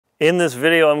In this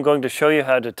video, I'm going to show you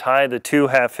how to tie the two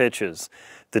half hitches.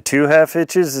 The two half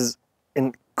hitches is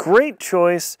a great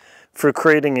choice for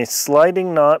creating a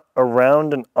sliding knot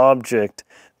around an object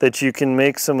that you can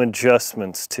make some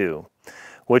adjustments to.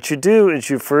 What you do is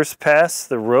you first pass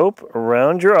the rope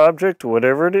around your object,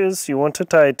 whatever it is you want to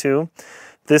tie to.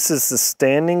 This is the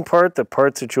standing part, the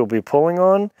parts that you'll be pulling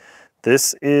on.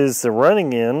 This is the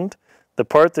running end, the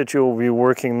part that you'll be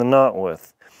working the knot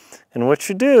with. And what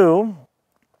you do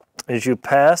is you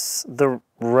pass the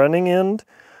running end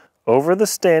over the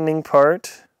standing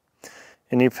part,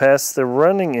 and you pass the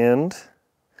running end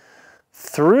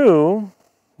through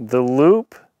the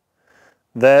loop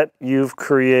that you've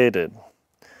created.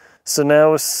 So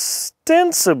now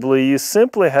ostensibly you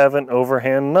simply have an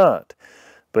overhand knot.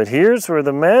 But here's where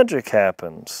the magic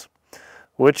happens.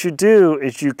 What you do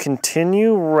is you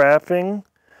continue wrapping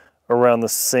around the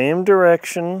same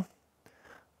direction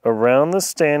around the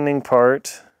standing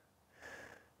part,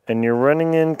 and your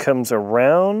running end comes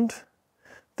around,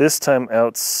 this time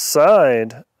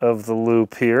outside of the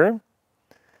loop here,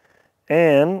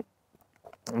 and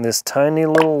in this tiny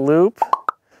little loop,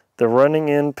 the running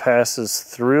end passes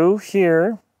through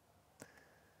here,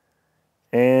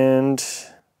 and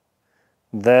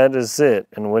that is it.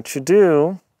 And what you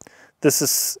do,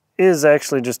 this is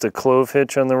actually just a clove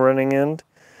hitch on the running end.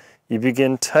 You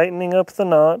begin tightening up the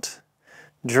knot,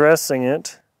 dressing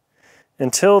it,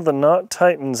 until the knot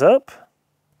tightens up,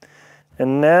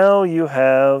 and now you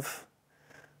have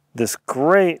this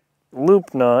great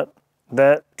loop knot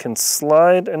that can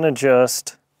slide and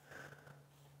adjust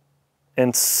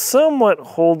and somewhat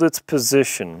hold its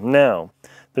position. Now,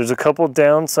 there's a couple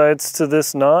downsides to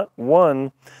this knot.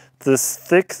 One, this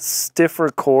thick, stiffer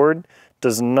cord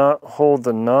does not hold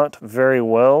the knot very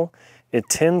well. It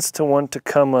tends to want to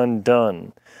come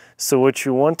undone. So what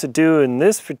you want to do in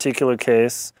this particular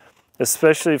case,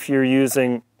 especially if you're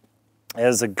using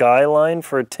as a guy line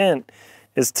for a tent,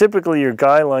 is typically your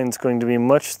guy line is going to be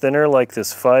much thinner, like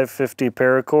this 550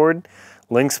 paracord.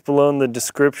 Links below in the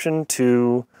description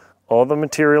to all the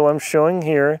material I'm showing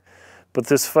here. But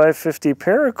this 550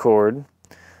 paracord,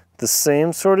 the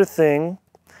same sort of thing.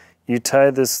 You tie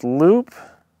this loop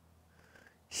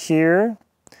here.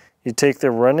 You take the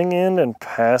running end and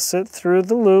pass it through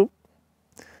the loop,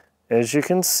 as you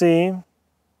can see.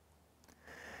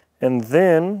 And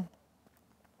then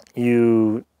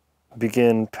you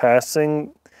begin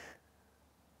passing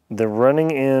the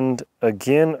running end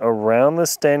again around the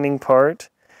standing part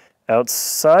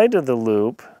outside of the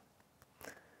loop.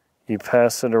 You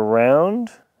pass it around,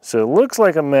 so it looks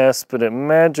like a mess, but it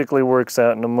magically works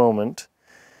out in a moment.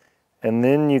 And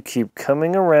then you keep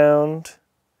coming around,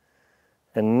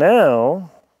 and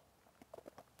now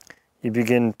you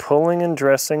begin pulling and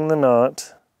dressing the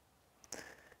knot.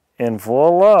 And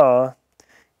voila,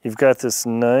 you've got this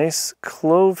nice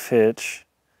clove hitch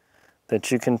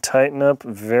that you can tighten up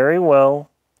very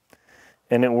well,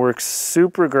 and it works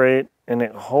super great, and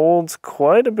it holds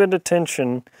quite a bit of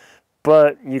tension,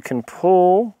 but you can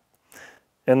pull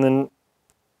and then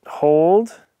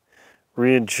hold,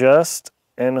 readjust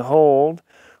and hold,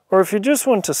 or if you just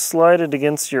want to slide it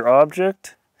against your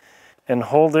object and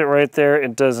hold it right there,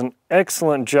 it does an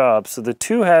excellent job. So the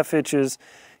two half hitches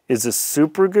is a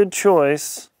super good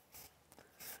choice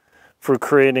for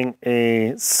creating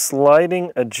a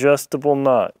sliding adjustable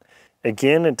knot.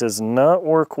 Again, it does not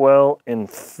work well in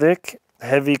thick,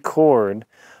 heavy cord,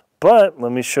 but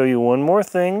let me show you one more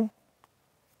thing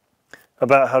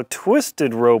about how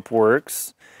twisted rope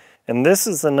works. And this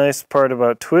is the nice part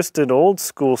about twisted old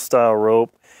school style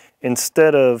rope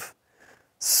instead of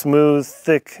smooth,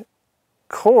 thick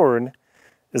cord,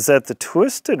 is that the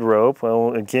twisted rope,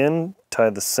 well, again, tie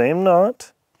the same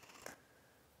knot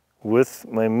with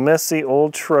my messy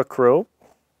old truck rope.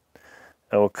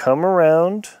 I will come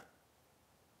around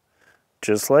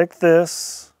just like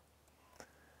this,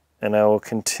 and I will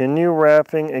continue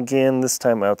wrapping again, this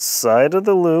time outside of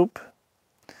the loop,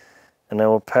 and I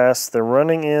will pass the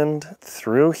running end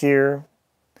through here,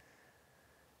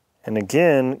 and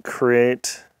again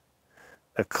create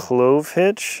a clove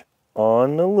hitch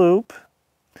on the loop.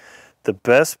 The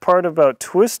best part about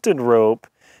twisted rope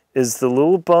is the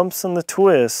little bumps in the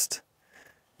twist.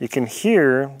 You can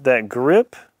hear that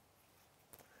grip,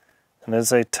 and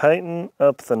as I tighten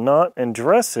up the knot and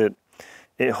dress it,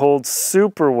 it holds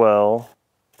super well.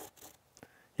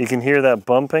 You can hear that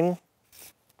bumping.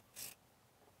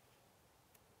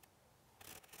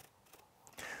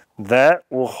 That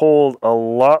will hold a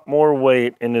lot more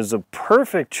weight and is a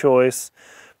perfect choice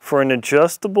for an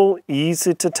adjustable,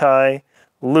 easy to tie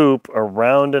loop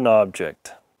around an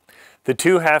object. The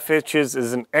two half hitches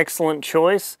is an excellent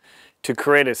choice. to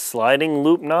create a sliding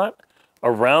loop knot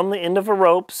around the end of a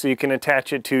rope so you can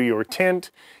attach it to your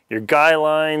tent, your guy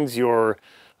lines, your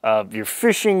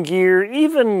fishing gear,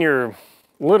 even your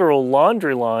literal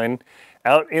laundry line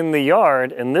out in the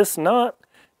yard. And this knot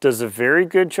does a very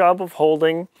good job of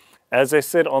holding, as I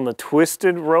said, on the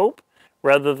twisted rope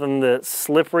rather than the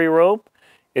slippery rope.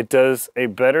 It does a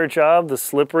better job. The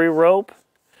slippery rope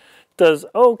does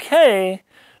okay,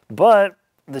 but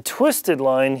the twisted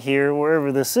line here,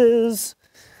 wherever this is,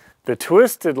 the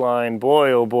twisted line,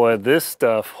 boy, oh boy, this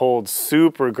stuff holds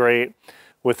super great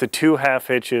with the 2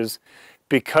 half-hitches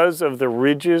because of the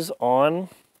ridges on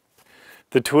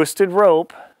the twisted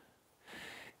rope.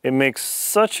 It makes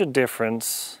such a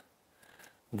difference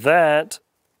that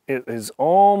it is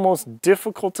almost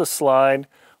difficult to slide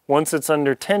once it's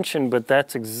under tension, but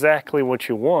that's exactly what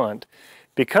you want,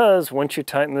 because once you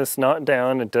tighten this knot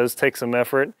down, it does take some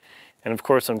effort. And of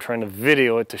course, I'm trying to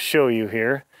video it to show you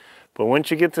here. But once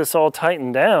you get this all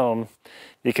tightened down,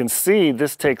 you can see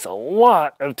this takes a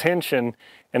lot of tension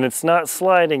and it's not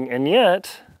sliding, and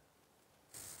yet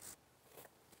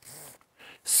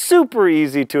super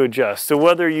easy to adjust. So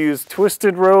whether you use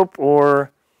twisted rope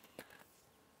or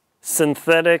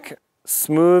synthetic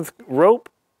smooth rope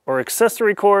or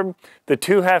accessory cord, the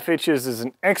 2 half-hitches is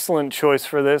an excellent choice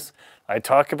for this. I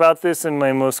talk about this in my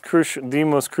The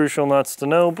Most Crucial Knots to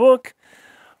Know book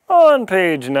on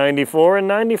page 94 and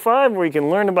 95, where you can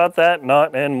learn about that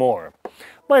knot and more.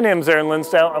 My name is Aaron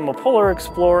Linsdau. I'm a polar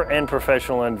explorer and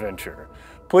professional adventurer.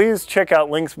 Please check out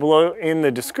links below in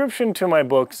the description to my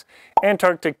books,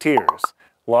 Antarctic Tears,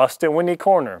 Lost at Windy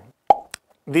Corner,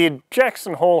 the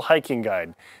Jackson Hole Hiking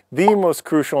Guide, The Most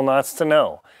Crucial Knots to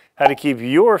Know, How to Keep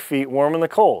Your Feet Warm in the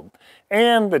Cold,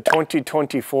 and the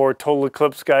 2024 Total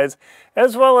Eclipse Guides,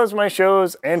 as well as my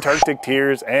shows Antarctic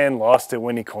Tears and Lost at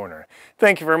Windy Corner.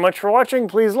 Thank you very much for watching.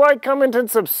 Please like, comment,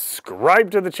 and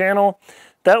subscribe to the channel.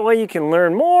 That way you can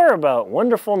learn more about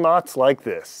wonderful knots like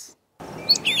this.